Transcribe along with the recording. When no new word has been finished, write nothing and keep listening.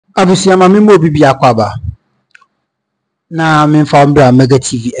Abusiama mimo bibi akwaba na memfambra Mega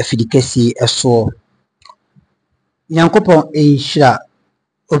TV afidikesi eso Nyankopon enhira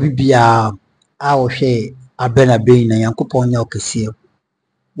obibia a wo hwe abena bein na Nyankopon nya okese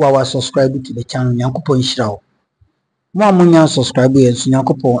wa subscribe to the channel Nyankopon enhira wo mo amunya subscribe yenso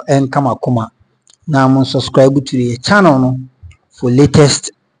Nyankopon enkama koma na mo subscribe to the channel no for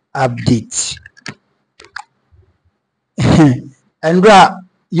latest updates. Andra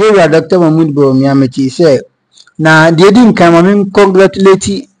you are Dr Bawumia meti say na they didn't come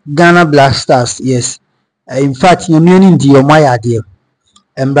congratulate Ghana Black Stars. Yes, in fact you mean the omaya there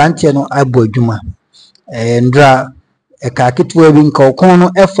embranche no abo adwuma Andra e ka ketwe bi nka okon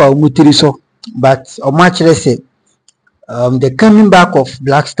no efa mutiri so but omachire say the coming back of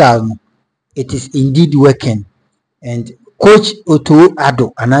Black Stars it is indeed working, and coach Otu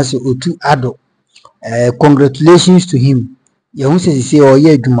Ado anase Otu Ado congratulations to him. You say oh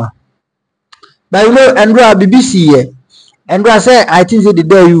yeah Juma. But you know Andra BBC here. Andra say I think the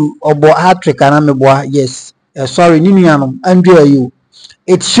day you obo hat trick and boy. Yes. Sorry, Ninianum, Andra you.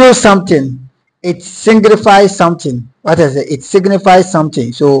 It shows something. It signifies something. What is it? It signifies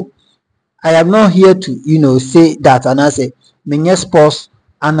something. So I am not here to say that and I say many sports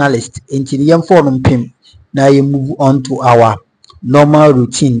analyst into the inform pim. Now you move on to our normal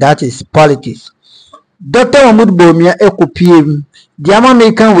routine, that is politics. Dr Bawumia ekopiem the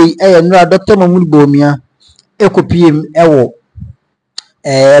American way Dr Bawumia ekopiem ewo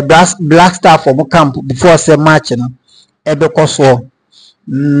Black Star from camp before say match no ebekoso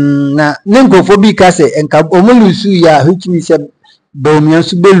na nengofo bi ka say enka omulusu ya which means say Bawumia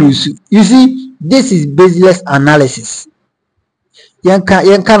su belusu. You see, this is baseless analysis.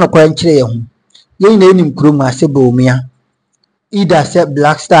 Yanka no kwa nchire ye ho yen na enim krom ase Bawumia either say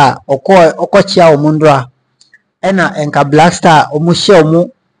Black Star okochia omundra ena enka Black Star omuhye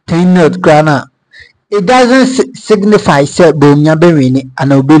omu tîght grana. It doesn't signify say Bawumia be win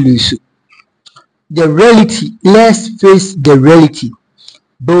and obelusu. The reality, let's face the reality.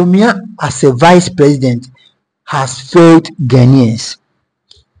 Bawumia as a vice president has failed Ghanaians.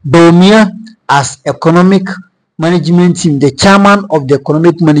 Bawumia as economic management team, the chairman of the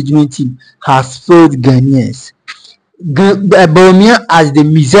economic management team, has failed Ghanaians. Bawumia as the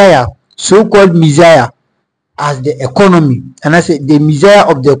messiah, so-called messiah, as the economy, and I say the messiah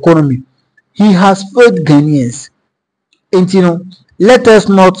of the economy, he has failed Ghanaians. And let us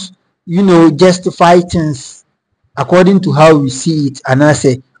not, justify things according to how we see it, and I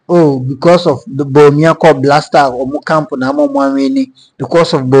say, oh, because of the Bawumia called Black Star or camp na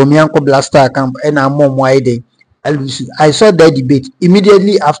because of Bawumia called Black Star camp and I saw that debate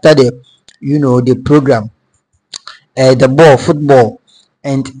immediately after the the program. The football,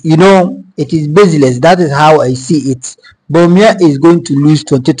 and it is baseless. That is how I see it. Bawumia is going to lose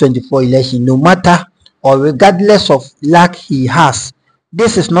 2024 election no matter or regardless of luck he has.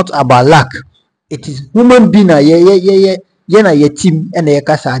 This is not about luck. It is human being na ye team and ye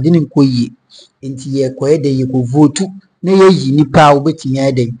kasa didn't koye inti ye koye de ye go vote na ye yi nipa obetimi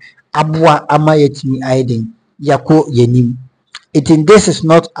aiden aboa ama ye timi aiden yako yenim. This is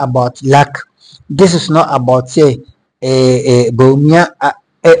not about luck. This is not about say Bawumia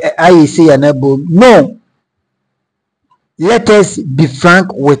I say no. Let us be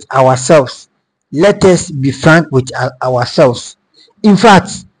frank with ourselves. Let us be frank with ourselves. In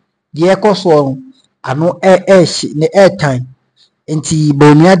fact, the echo ano air time nti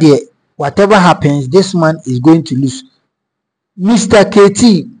Bawumia de whatever happens this man is going to lose. Mr.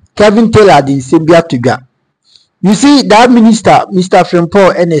 KT Kelvin Tailor the Sembia Tuga. You see that minister Mr.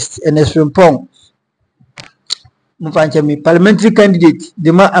 Frimpong NS Frimpong Mufanchemi parliamentary candidate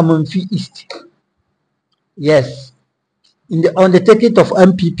the man Amonfi East. Yes, on the ticket of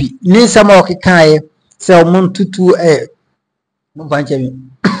MPP ni sama okikaye say omon tutu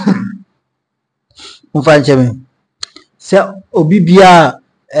Mufanchemi say obibia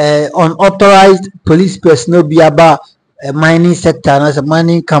unauthorized police personnel be about mining sector as a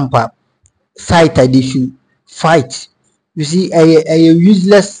mining camp site issue fight. You see a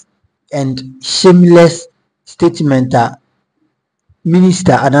useless and shameless statement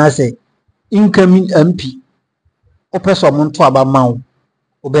minister and I say incoming MP opeso monto aba mawo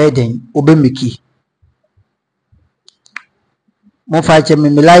obeden obemeki mo fa che me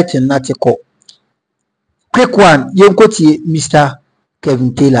light na teko quick one yenkoti Mr.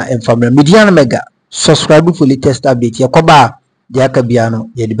 Kelvin Tailor and family media mega subscribe for latest update yakoba de akabiano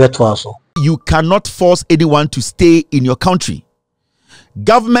ye de beto aso. You cannot force anyone to stay in your country.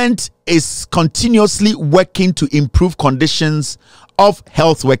 Government is continuously working to improve conditions of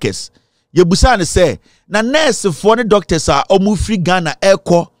health workers. Yebusane say na nurse for the doctors are omu free Ghana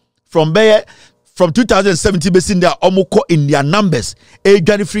eko from 2017 based in their omoko in their numbers.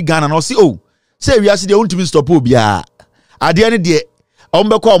 Johnny free Ghana and see oh say we are see they want to stop obia. At the end of the day,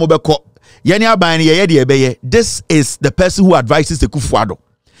 omobeko. This is the person who advises the Kufuado.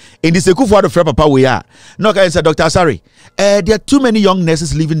 In this Kufuado for Papa we are. No, I said, Dr. Asari, there are too many young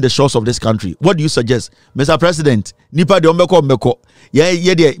nurses leaving the shores of this country. What do you suggest? Mr. President, Nipa de Omeko.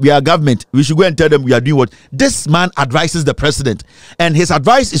 We are government. We should go and tell them we are doing what? This man advises the president. And his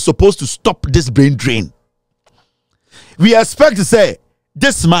advice is supposed to stop this brain drain. We expect to say,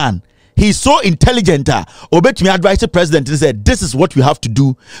 this man, he's so intelligent. Obet me advise the president and said, this is what we have to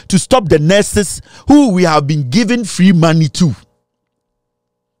do to stop the nurses who we have been giving free money to.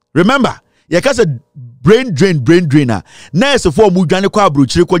 Remember, a brain drainer. Nurse for mujane kwa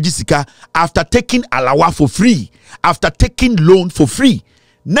abrochire kwa jisika after taking alawa for free, after taking loan for free.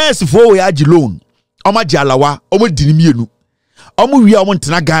 Nurse for we aji loan. Oma ji alawa, oma dinimienu. Omu wi a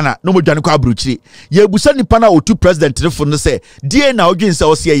wontena Ghana no modwane kwa abrochire ye busa nipa na otu president refo no se die na odwen se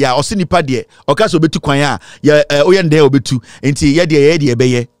ose ya ose nipa de okaso obetu kwan a ye oye nde obetu enti ye de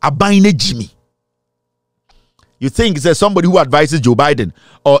beye aban na jimi. You think there's somebody who advises Joe Biden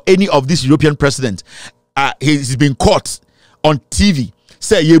or any of these European presidents he's been caught on TV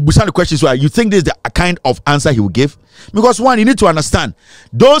say ye busa the questions why you think this is the kind of answer he will give? Because one, you need to understand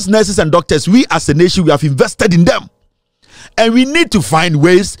those nurses and doctors, we as a nation, we have invested in them. And we need to find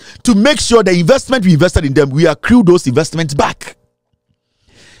ways to make sure the investment we invested in them, we accrue those investments back.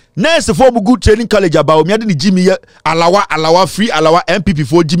 Nurse for good training college about me adini Jimmy alawa free alawa MPP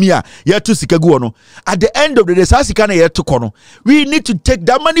for Jimmy ya to sikagu no. At the end of the day, sasikana ya to kono. We need to take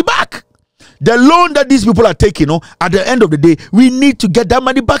that money back. The loan that these people are taking, at the end of the day, we need to get that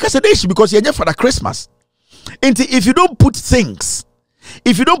money back as a nation because you're for the Christmas. And if you don't put things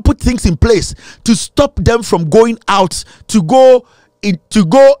in place to stop them from going out to go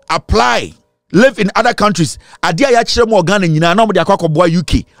apply, live in other countries, adia ya chire mo Ghana nyina na mo de akwakoboa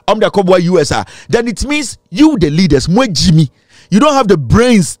UK, de akwakoboa US, then it means you the leaders, mo Jimmy, you don't have the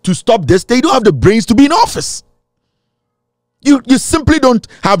brains to stop this. They don't have the brains to be in office. You simply don't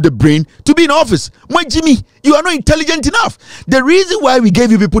have the brain to be in office. Mo Jimmy, you are not intelligent enough. The reason why we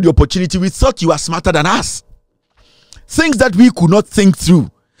gave you people the opportunity, we thought you are smarter than us. Things that we could not think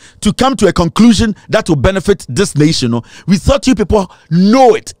through to come to a conclusion that will benefit this nation. We thought you people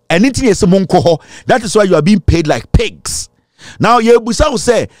know it. And that is why you are being paid like pigs. Now, Yebusa will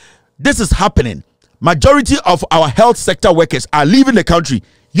say, this is happening. Majority of our health sector workers are leaving the country.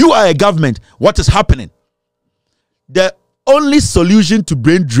 You are a government. What is happening? The only solution to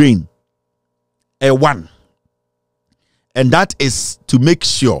brain drain, one, and that is to make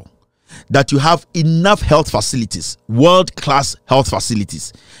sure that you have enough health facilities, world-class health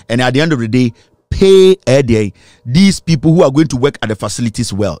facilities, and at the end of the day, pay these people who are going to work at the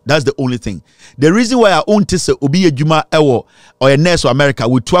facilities well. That's the only thing. The reason why I own this obi ejuma or a nurse or America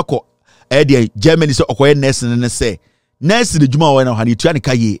with twako Germany so okoye nurse and say nurse the juma or na hani tuani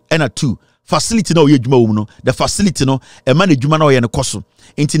kaye and two facility no juma the facility no a man juma no ye koso.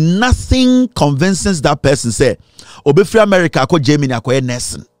 Into nothing convinces that person say obi free America ko Germany akoye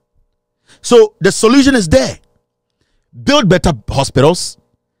nursing. So the solution is there. Build better hospitals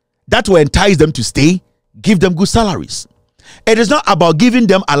that will entice them to stay, give them good salaries. It is not about giving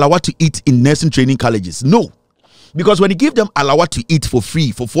them alawa to eat in nursing training colleges. No. Because when you give them alawa to eat for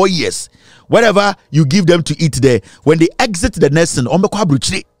free for 4 years, whatever you give them to eat there, when they exit the nursing,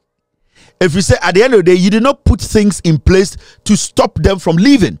 if you say at the end of the day, you did not put things in place to stop them from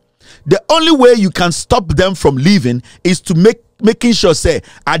leaving. The only way you can stop them from leaving is to making sure say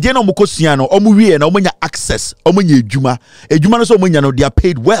adieno mukosiano omuwie na omunya access omunya ejuma no so omunya no they are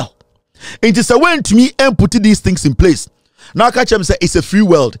paid well. It is a way to me and put these things in place. Now I catch them say it's a free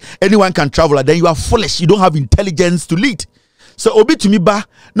world, anyone can travel, and then you are foolish, you don't have intelligence to lead. So obi to me ba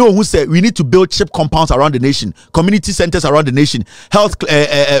no who say we need to build chip compounds around the nation, community centers around the nation, health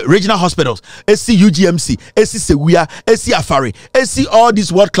regional hospitals, SC UGMC, SC Sewia, SC Afari, SC all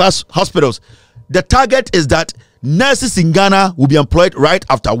these world-class hospitals. The target is that nurses in Ghana will be employed right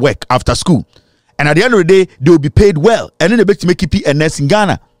after work, after school. And at the end of the day, they will be paid well. And then they to make a nurse in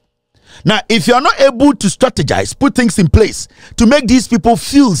Ghana. Now, if you are not able to strategize, put things in place to make these people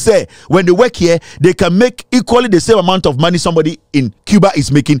feel, say, when they work here, they can make equally the same amount of money somebody in Cuba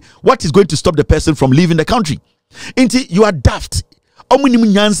is making, what is going to stop the person from leaving the country? Until you are daft. And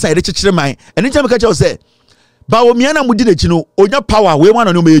anytime I say, Bawumia na mudi de chino onya power we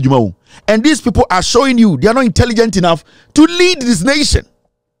wan no me ejuma. And these people are showing you they are not intelligent enough to lead this nation.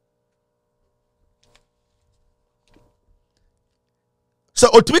 So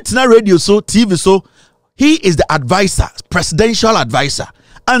Otwitna radio so TV so he is the advisor, presidential advisor.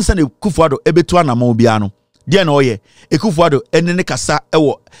 ansa ne Kufuado ebetu anama bia no de na oye Kufuado ene ne kasa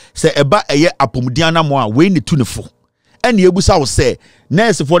ewo se eba eye apomdian na mo a we ne tu ne fo ene ebusa wo se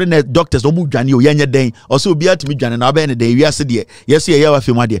nurse for the doctors no mu dwane o yenye den o se obi atimi dwane na oba ene den wiase de yes ye wa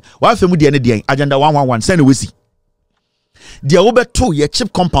femu de wa femu de ne de agenda 111 se ne wesi de wo beto ye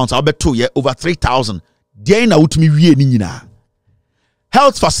chip compounds wo beto ye over 3000 de na wutumi wie ni nyina.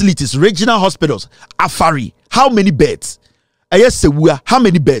 Health facilities, regional hospitals, Afari, how many beds? Ayesewua, how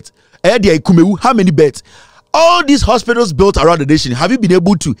many beds? Ayadia Ikumewu, how many beds? All these hospitals built around the nation, have you been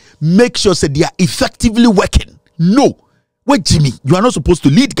able to make sure that they are effectively working? No. Wait, Jimmy, you are not supposed to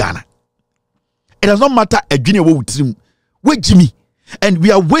lead Ghana. It does not matter a junior with him. Wait, Jimmy, and we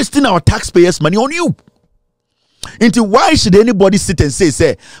are wasting our taxpayers' money on you. Into why should anybody sit and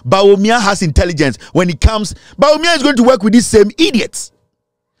say Bawumia has intelligence when it comes? Bawumia is going to work with these same idiots.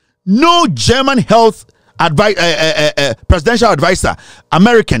 No German health presidential advisor,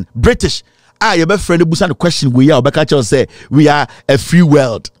 American, British. Your best friend Busan the question we are say we are a free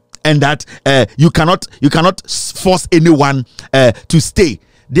world and that you cannot force anyone to stay.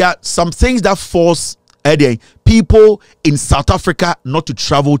 There are some things that force people in South Africa not to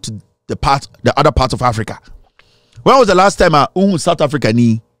travel to the other parts of Africa. When was the last time South Africa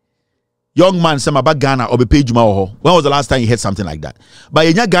ni young man say about Ghana or be pay juma or when was the last time you heard something like that? But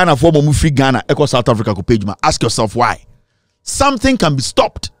in Ghana for mo free Ghana echo South Africa ko pay juma. Ask yourself why. Something can be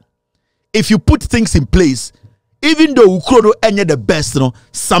stopped if you put things in place. Even though Ukrodo enye the best,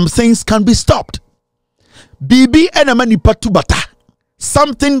 some things can be stopped. Bibi enamani patubata.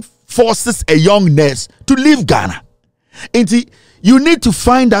 Something forces a young nurse to leave Ghana. And you need to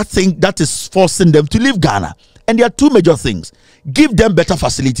find that thing that is forcing them to leave Ghana. And there are two major things. Give them better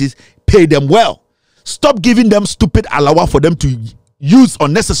facilities, pay them well. Stop giving them stupid alawa for them to use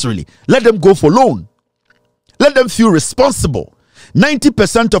unnecessarily. Let them go for loan. Let them feel responsible.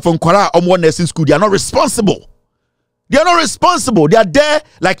 90% of Nkwara Omwa nursing school, they are not responsible. They are not responsible. They are there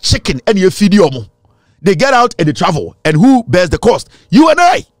like chicken and you feed them. They get out and they travel. And who bears the cost? You and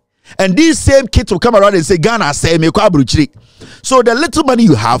I. And these same kids will come around and say, Ghana, say, so the little money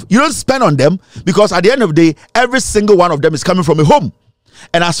you have, you don't spend on them because at the end of the day, every single one of them is coming from a home.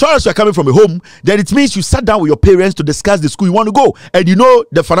 And as far as you're coming from a home, then it means you sat down with your parents to discuss the school you want to go. And you know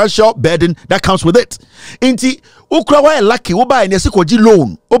the financial burden that comes with it. Inti, ukrawa lucky, uba and yasikoji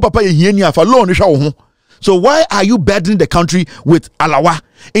loan. O papa ye for loan. So why are you burdening the country with alawa?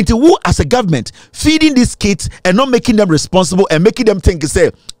 Into who as a government feeding these kids and not making them responsible and making them think say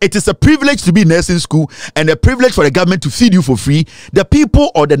it is a privilege to be in nursing school and a privilege for the government to feed you for free. The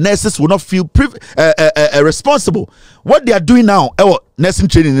people or the nurses will not feel responsible. What they are doing now, nursing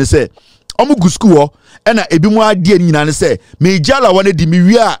training, they say, "Omu go school and ebi mu adi ni na say me jala wane di mi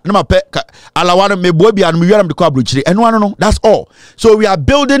wia na ma pe alawa me boy bia me wia na me ko abrochire." And no, that's all. So we are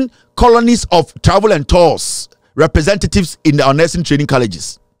building colonies of travel and tours representatives in our nursing training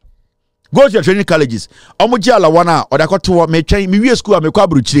colleges. Go to your training colleges. Omuji alawana or dakoto me train me we school me ko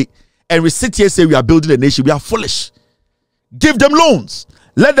abrochire, and we sit here say we are building a nation. We are foolish. Give them loans.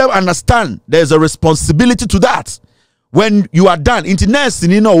 Let them understand there is a responsibility to that. When you are done, into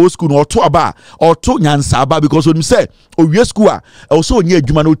nursing in our school or to aba or to nyansaba, because when you say, oh, we school also near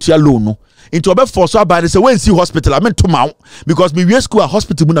Jumano Tia loan into a for so bad, they say, when see hospital, I meant to mount because we school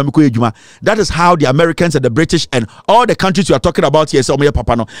hospital. That is how the Americans and the British and all the countries you are talking about here, so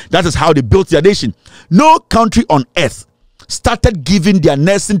Papano, that is how they built their nation. No country on earth started giving their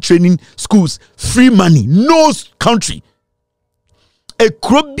nursing training schools free money. No country. A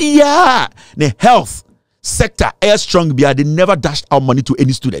crobia, the health sector air strong beer, they never dashed out money to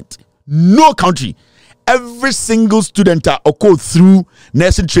any student. No country. Every single student or go through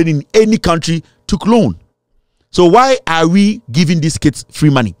nursing training in any country took loan. So why are we giving these kids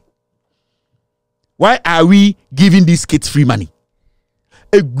free money? Why are we giving these kids free money?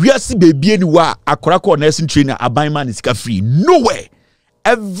 A guasi baby anywhere a korako nursing trainer a buy man is free. Nowhere.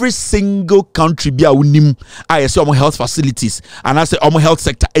 Every single country be a unim I say health facilities and I say health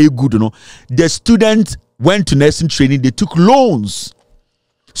sector a good, the students went to nursing training, they took loans.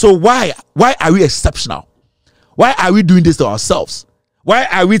 So why are we exceptional? Why are we doing this to ourselves? Why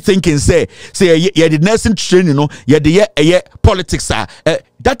are we thinking say yeah the nursing training, yeah politics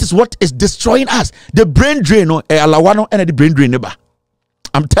that is what is destroying us. The brain drain alawano and the brain drain neighbor.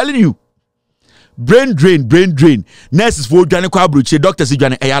 I'm telling you. Brain drain. Nurses for doctors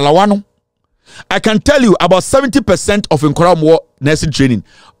alawano. I can tell you about 70% of Nkoram nursing training.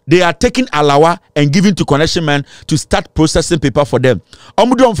 They are taking alawa and giving to connection men to start processing paper for them.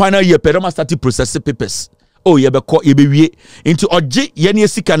 Omudu on final year, Peroma started processing papers. oh yebe into oje yeni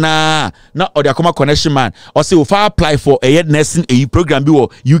sika na ode akoma connection man or say if I apply for a nursing a program bi wo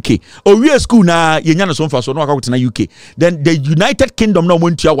UK or we school na yenya no so mfa so no akwa na UK, then the United Kingdom no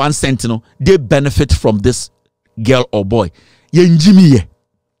montua 1 cent no, they benefit from this girl or boy. Yenjimi.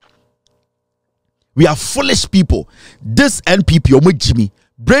 We are foolish people. This NPP or Jimmy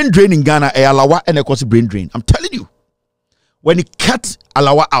brain drain in Ghana alawa and a brain drain. I'm telling you, when you cut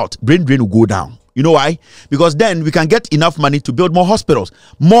alawa out, brain drain will go down. You know why? Because then we can get enough money to build more hospitals,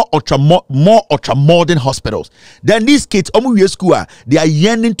 more ultra modern hospitals. Then these kids, they are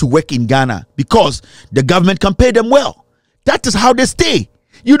yearning to work in Ghana because the government can pay them well. That is how they stay.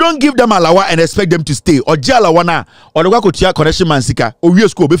 You don't give them alawa and expect them to stay. Or jalawana or the connection mansika or we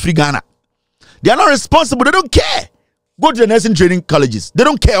school be free Ghana. They are not responsible. They don't care. Go to the nursing training colleges. They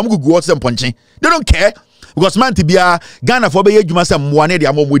don't care. I'm going to go out and punching. They don't care because man to be a Ghana for be you must have one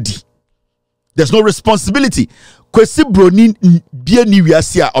area more with. There's no responsibility. Kwesi broni bia ni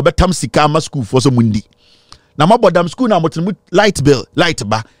wiase a obetam sika ma school for so mundi. Na mabodam school na motin light bill, light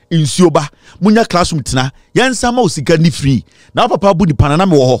ba, insuo ba, munya classroom tina, yensa ma osika ni free. Na papa bu ni panana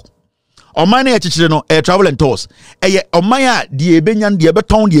me wo ho. Oman na chichire no travel and tours. Eye oman a de ebenyan de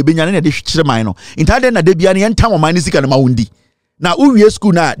ebeton de ebenyan na de chichire man no. Intade na de bia na yentam oman ni sika na mawundi. Now, we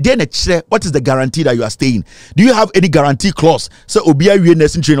school now, then what is the guarantee that you are staying? Do you have any guarantee clause? So, Obia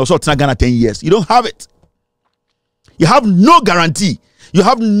nursing training or so, it's not gonna 10 years. You don't have it. You have no guarantee. You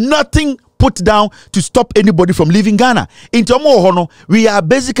have nothing put down to stop anybody from leaving Ghana. In Tomo, we are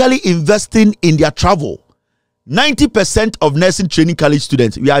basically investing in their travel. 90% of nursing training college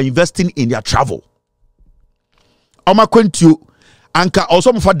students, we are investing in their travel. I'm going to Anka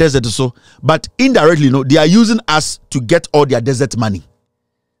also for desert so, but indirectly, no, they are using us to get all their desert money.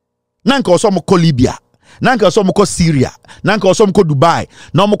 Nanka also moko Libya, Nanka also moko Syria, Nanka also moko Dubai,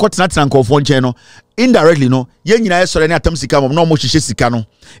 no moko Tinatanko Foncheno. Indirectly, no, yen yina sorry na atam sika no mo hihye sika no.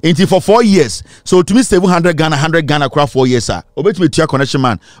 Enti for 4 years. So to me 700 Ghana, 100 Ghana kwa 4 years ah. Obetumi tua connection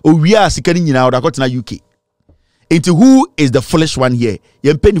man. O wi a sika ni nyina oda ko tena UK. Enti who is the foolish one here?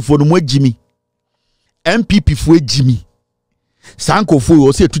 Yen penifo no mo Jimmy. MPP fo Jimmy. Sanko fu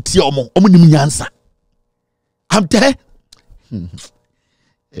o se tuti omo nim nyansa. I'm telling.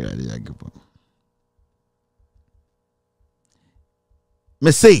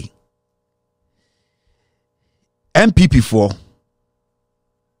 Me say MPP for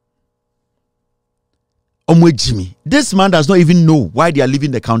Omwe Jimmy. This man does not even know why they are leaving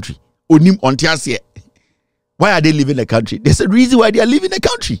the country. Onim ontiasie. Why are they leaving the country? There's a reason why they are leaving the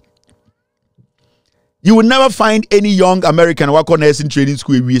country. You will never find any young American who are nursing training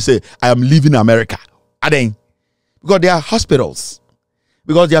school where we say, I am leaving America. Because they are hospitals.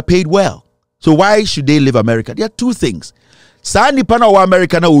 Because they are paid well. So why should they leave America? There are two things. Sani pana wa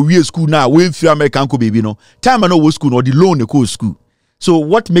America na we school now, we feel American ko baby no. Time no school no the loan ko school. So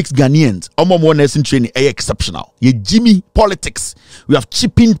what makes Ghanaians more nursing training exceptional? Ye Jimmy politics. We have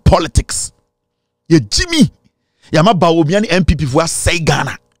cheaping politics. Ye Jimmy. Dr Bawumia MPP for say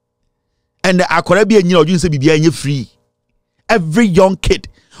Ghana. And the Akorabi and you say Bibia free. Every young kid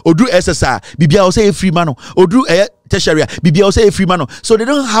Odu SSR Bibia will say a free mano. Odu tertiary Bibia will say a free mano. So they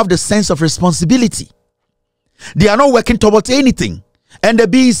don't have the sense of responsibility. They are not working towards anything. And the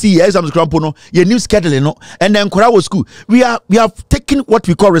BEC exams crampono, your new scheduling no, and then Korawo school. We have taken what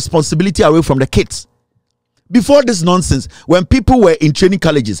we call responsibility away from the kids. Before this nonsense, when people were in training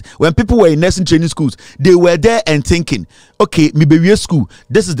colleges, when people were in nursing training schools, they were there and thinking, okay, me be school,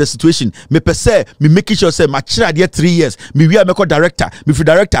 this is the situation. Me per se, me making sure say my child there 3 years, me we are me director, me for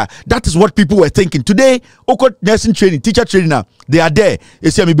director. That is what people were thinking. Today, oko nursing training, teacher training now, they are there. They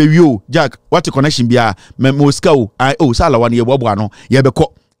say me be you, Jack, what the connection be a me moska I oh sala one year wabwano, ye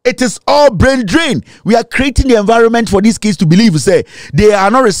beko. It is all brain drain. We are creating the environment for these kids to believe, say, they are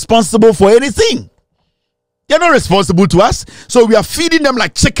not responsible for anything. They're not responsible to us, so we are feeding them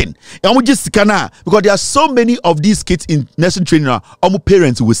like chicken. And we just because there are so many of these kids in nursing training now. Our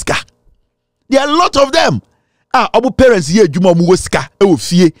parents will ska. There are a lot of them. Our parents here,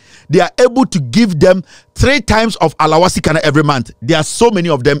 they are able to give them 3 times of alawasi every month. There are so many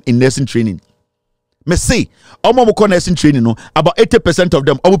of them in nursing training. Me say, nursing training no about 80% of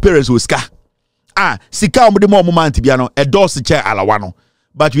them. Our parents will ska. Sika month a dose chair alawano.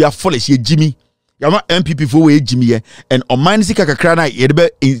 But we are foolish. Ye Jimmy. Yama MPP for way Jimmy and on mine sika kakrana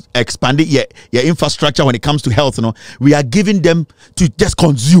ye expand your infrastructure when it comes to health. No, we are giving them to just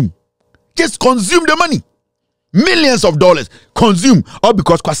consume the money, millions of dollars consume, all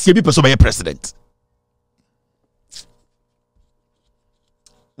because KWASIAFO person by president.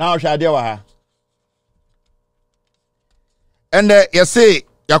 Now Shadewa and you say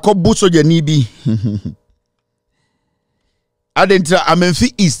Yakob Buso Janibi Adentra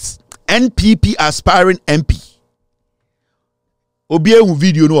Amenfi East NPP aspiring MP. Obi ehu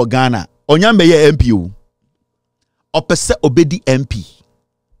video no Ghana. Onyambe ye MP o. Opese obedi MP.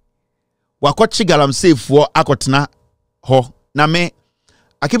 Wakwachi galamsey for akotena ho. Na me,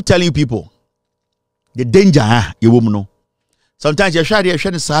 I keep telling you people, the danger you woman no. Sometimes you share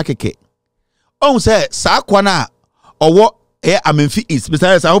the sa keke. Oh say sa kwana or what Amenfi East.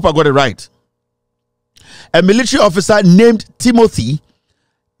 Mr. I hope I got it right. A military officer named Timothy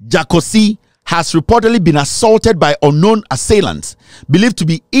Jacosi has reportedly been assaulted by unknown assailants believed to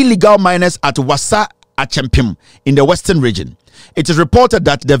be illegal miners at Wasa Achempim in the western region. It is reported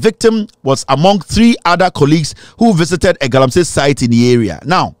that the victim was among 3 other colleagues who visited a galamsey site in the area.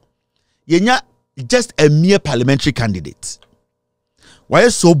 Now, yenya just a mere parliamentary candidate. Why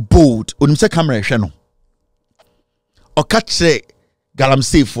is so bold? Unimse camera shano. Okache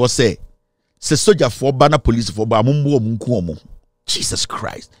galamsey for say soldier for banner police for ba Jesus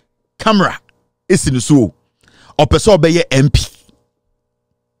Christ. Camera is in the so. Or person obey MP.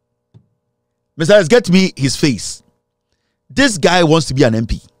 Mr. Let's get me his face. This guy wants to be an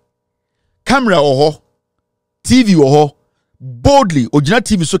MP. Camera oho, TV oho, boldly ojina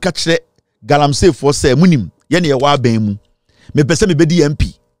TV so catch galamsey for say munim yene ye wa ban mu. Me pese me be di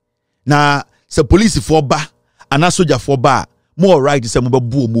MP. Na se police for ba ana soldier for ba more right say mo be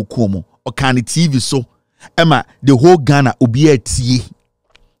bu omo ku omo o kan TV so ema the whole Ghana obi atie.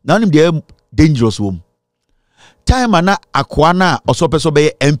 Na nim dey dangerous wom. Time ana akwa na osopeso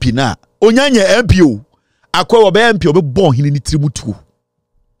be MP na onyanye MP o. Akwa wo be MP obi bon hini ni tributu.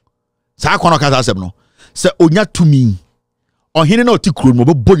 Sa akwa no kasa asem no. Se onya tumi. Ohini na otikuro no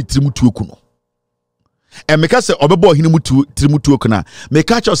be boni tributu eku no. E meka se obi bon hini mutu tributu eku na.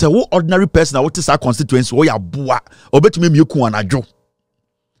 Meka cho se wo ordinary person na what is our constituency wo ya boa. Obetumi mieku anadwo.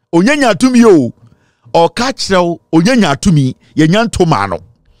 Onyanya tumi o. O ka kire onyanya atumi ye nyantoma no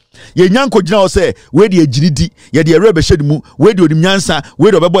ye nyanko gina o se we de agiridi ye de rebe hyedimu we de onim nyansa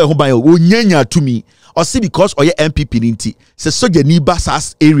we de obebo e ho ban onyanya atumi o se because oye MPP ninti se soja ni ba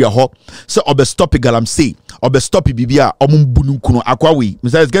sas area ho se obe stop galamsey obe stop bibia omumbunu nkuno akwa we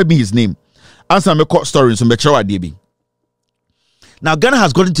Mr. Get me his name answer me court story so me chewa de bi. Now Ghana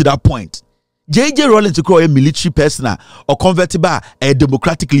has gotten to that point. JJ Rawlings to call a military person or converted by a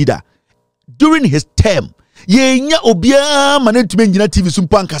democratic leader during his term. Yenya obia manetumi ngina TV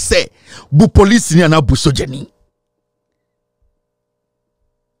sumpanka se bu police ni ana bu sojani.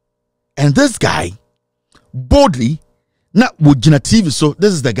 And this guy boldly na wujina TV so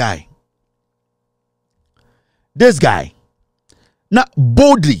this is the guy. This guy na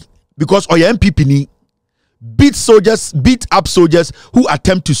boldly because oya MPP ni beat up soldiers who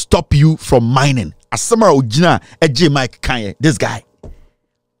attempt to stop you from mining. Asamara ojina eje Mike Kanye. This guy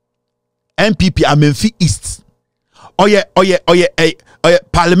MPP Amenfi East. Oye,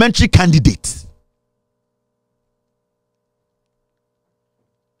 parliamentary candidate.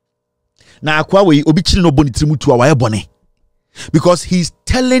 Na akwa we obi chiri no boni trimu to awaye bone. Because he's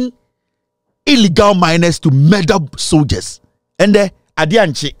telling illegal miners to murder soldiers. And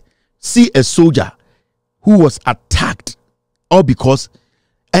adianche see a soldier who was attacked all because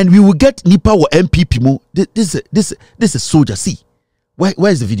and we will get Nipa or MPP mo this is a soldier. See.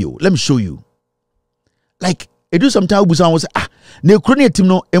 Where is the video? Let me show you. Like, I do sometimes Busan was ne krone team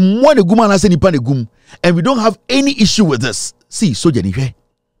no emwa ne gum anase nipa ne gum and we don't have any issue with this. See, so jeni hwe.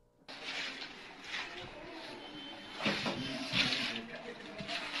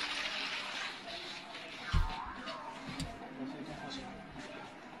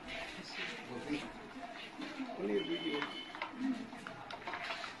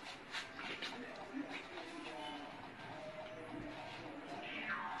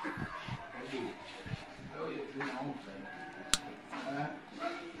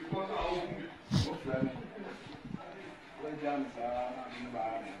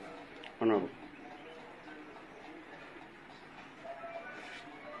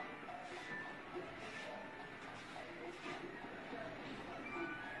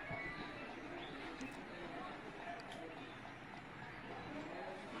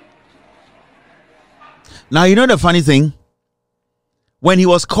 Now, you know the funny thing? When he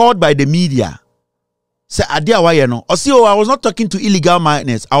was called by the media, say, I was not talking to illegal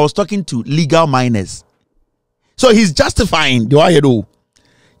miners. I was talking to legal miners. So he's justifying the way you do.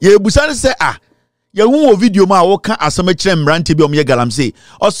 You busane say, you won't video ma woka asametre mbrante bi omye galamsey.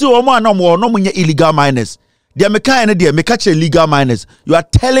 Omo anomo no munye illegal miners. They meka ene they meka che legal miners. You are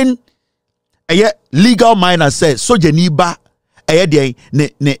telling legal miners say soja ni ba de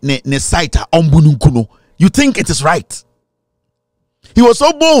ne site ombunu nkuno. You think it is right? He was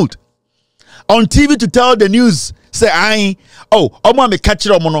so bold on TV to tell the news, say I oh omo me catch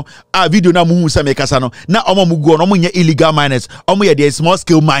omo no a video na muhu say me kasa no na omo mu go no omo nye illegal miners omo ye the small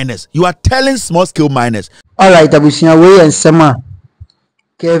scale miners. You are telling small scale miners. All right, abusia we and sema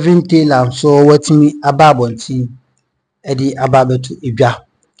Kelvin Tailor so what me ababonti edi ababetu idwa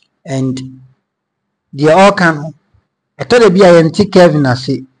and they all can I thought be I am Kelvin I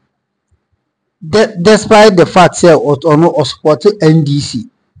say despite the fact say or support NDC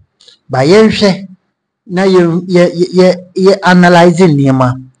by yenhwe na ye analyzing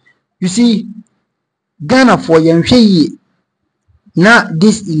nema. You see Ghana for yenhwe yi na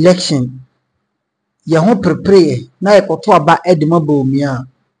this election ye ho prepare na ye koto aba edema Bawumia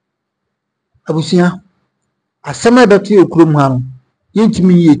abusia asema beto ye kurom ha no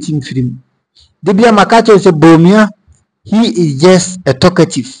yentimi ye tim firim de bia makacho say Bawumia he is just a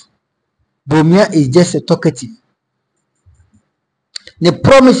talkative. Bawumia is just a talkative. The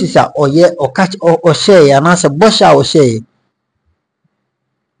promises are or ye or catch or share and answer bosha or share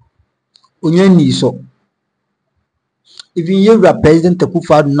unyeni so even you President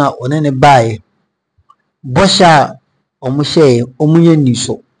Akufo-Addo now on any buy bosha or share unyeni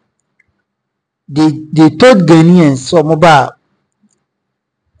so they told Ghanaians so mobile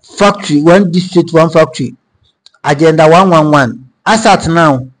factory, one district, one factory, agenda 111. As at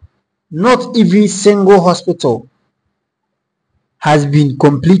now, not even single hospital has been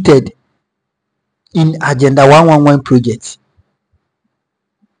completed in agenda 111 project.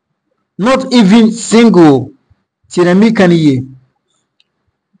 Not even single. They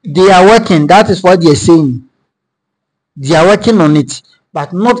are working, that is what they are saying. They are working on it,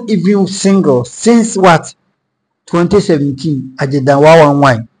 but not even single since what? 2017 agenda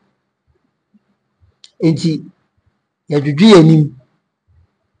 111. Enti yadudu yanim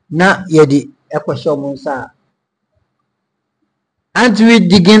na yedi ekwasho monsa. Aren't we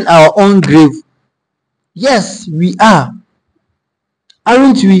digging our own grave? Yes, we are.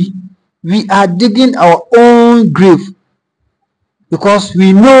 Aren't we? We are digging our own grave because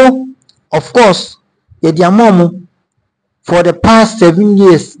we know, of course, yedi amomo for the past 7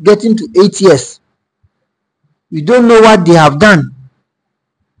 years, getting to 8 years. We don't know what they have done.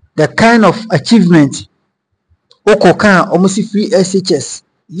 The kind of achievement. Okokan almost free SHS.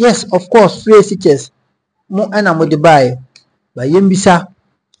 Yes, of course, free SHS. Mo ana mo de buy. But yembisa,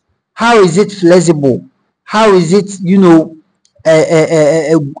 how is it flexible? How is it, you know,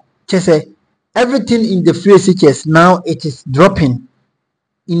 just everything in the free SHS now it is dropping.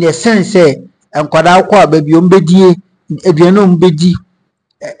 In the sense, and kwada kwa baby umbedi, ebiano umbedi,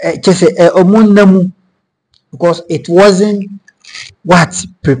 just omunnamu, because it wasn't what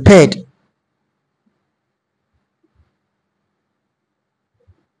prepared.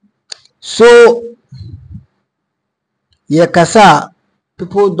 So Yakasa,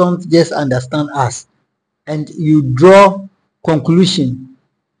 people don't just understand us, and you draw conclusion.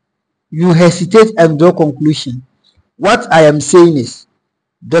 You hesitate and draw conclusion. What I am saying is,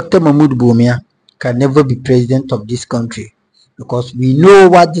 Dr. Bawumia can never be president of this country because we know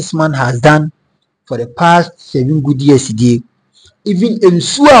what this man has done for the past 7 good years. Even in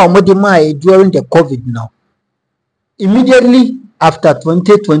Sua during the COVID now, immediately after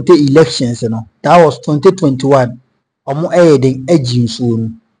 2020 elections, that was 2021. Omo aiding edging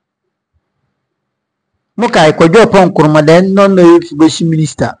soon. Moka ikwajo upon Kurmaden non information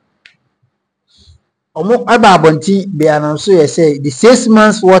minister. Omo ababonti be announced say the 6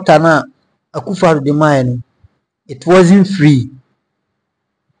 months water na Akufo-Addo the mine. It wasn't free.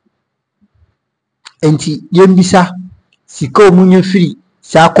 Enti yembisa sika omunye free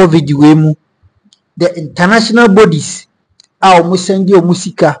sa COVID we mu. The international bodies a omo sendi omo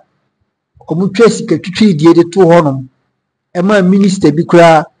sika omo twa sika twitwi die de to honom. Ema minister bi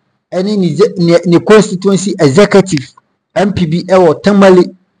kura eni ni constituency executive MPB ewo Tamale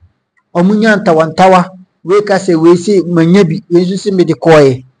omunya ntawantawa we ka se we say manya bi we so say me de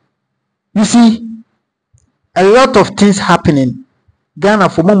koye. You see a lot of things happening. Ghana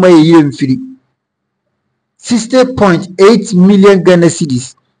for mama ye mfiri 60.8 million Ghana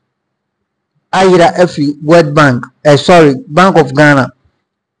cedis Aira every World Bank Bank of Ghana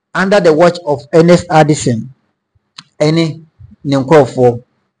under the watch of Ernest Addison. Any for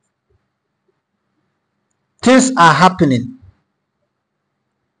things are happening.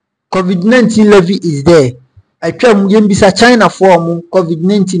 COVID-19 levy is there. I try Muyembisa China for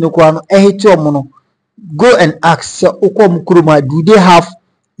COVID-19 no go and ask do they have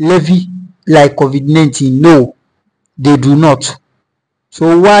levy like COVID-19? No, they do not.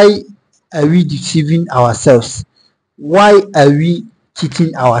 So why are we deceiving ourselves? Why are we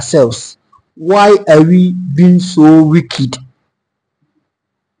cheating ourselves? Why are we being so wicked?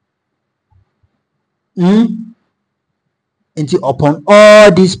 And upon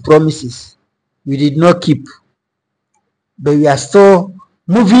all these promises, we did not keep. But we are still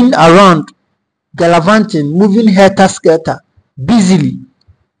moving around, gallivanting, moving helter-skelter, busily,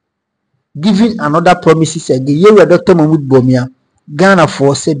 giving another promises again. You were Dr. Bawumia. Ghana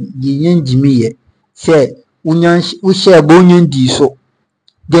for said Yin Jimmy say we share bonyan di so.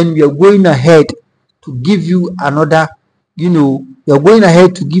 Then we are going ahead to give you another, you are going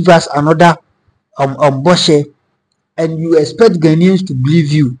ahead to give us another Boshe, and you expect Ghanaians to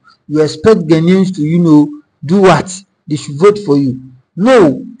believe you. You expect Ghanaians to, do what? They should vote for you.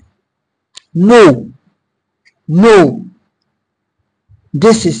 No.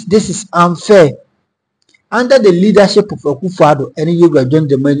 This is unfair. Under the leadership of Akufo-Addo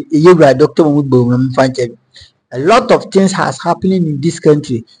and Dr. Bawumia, a lot of things has happening in this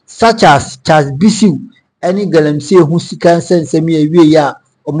country, such as Charles Bisiu, any Galamsey who sense me ya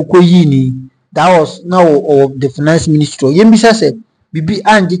Omukoyini. That was now of the finance minister. Yembisa said, Bibi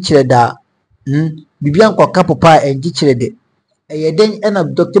Anji Chreda, Bibi Anko Kapapa and Gichrede. A then end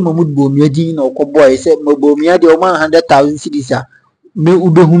of Dr. Bawumia or Koboy said, Bawumia the 100,000 cities. Me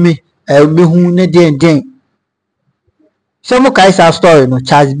ubehume, ubehune den. Some guys have story,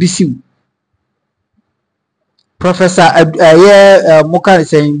 Charles Bisiu. Professor Mokan is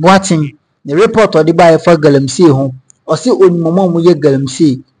saying, watching the report or the buy for Galamsey home, or see on Momo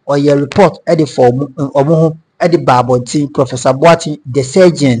Galamsey, or your report at the form or more at the Bible team, Professor Boating, the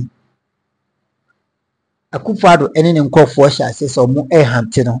surgeon. Akufo-Addo any name call for says or more air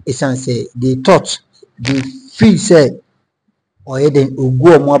hunting, it's say they thought, they feel say, or then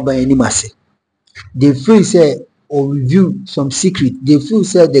go more by any massy. They feel say, or review some secret, they feel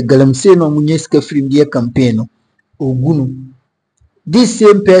say the Galamsey no Munyeska free their campaign. Ogunu. This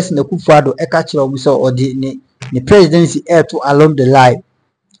same person Akufo-Addo ekachira so or the presidency air to along the line.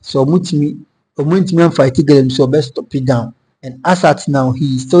 So mutimi fight Galamsey so best stop it down. And as at now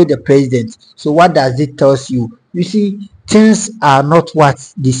he is still the president. So what does it tell you? You see, things are not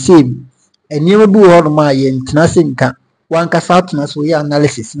what the same. And you do all my international one cast out us for your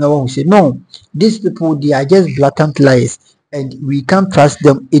analysis. No one will say no. These people they are just blatant liars and we can't trust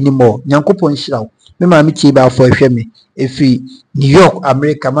them anymore. Nyankopon shiraw. Me mami chiba for me efi New York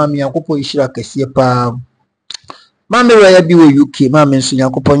America mami yankopon ishira kese pa mami roya bi wo UK mami nso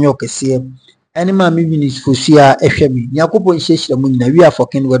yankopon yo kese ene mami minister fosia ehwe me yankopon ishira mu nyina we are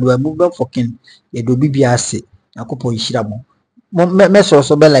fucking we move fucking ye do bibia ase yankopon ishira mo me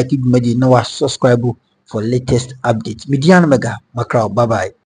so be like idumadi na wa subscribe for latest updates. Midian mega macro bye bye.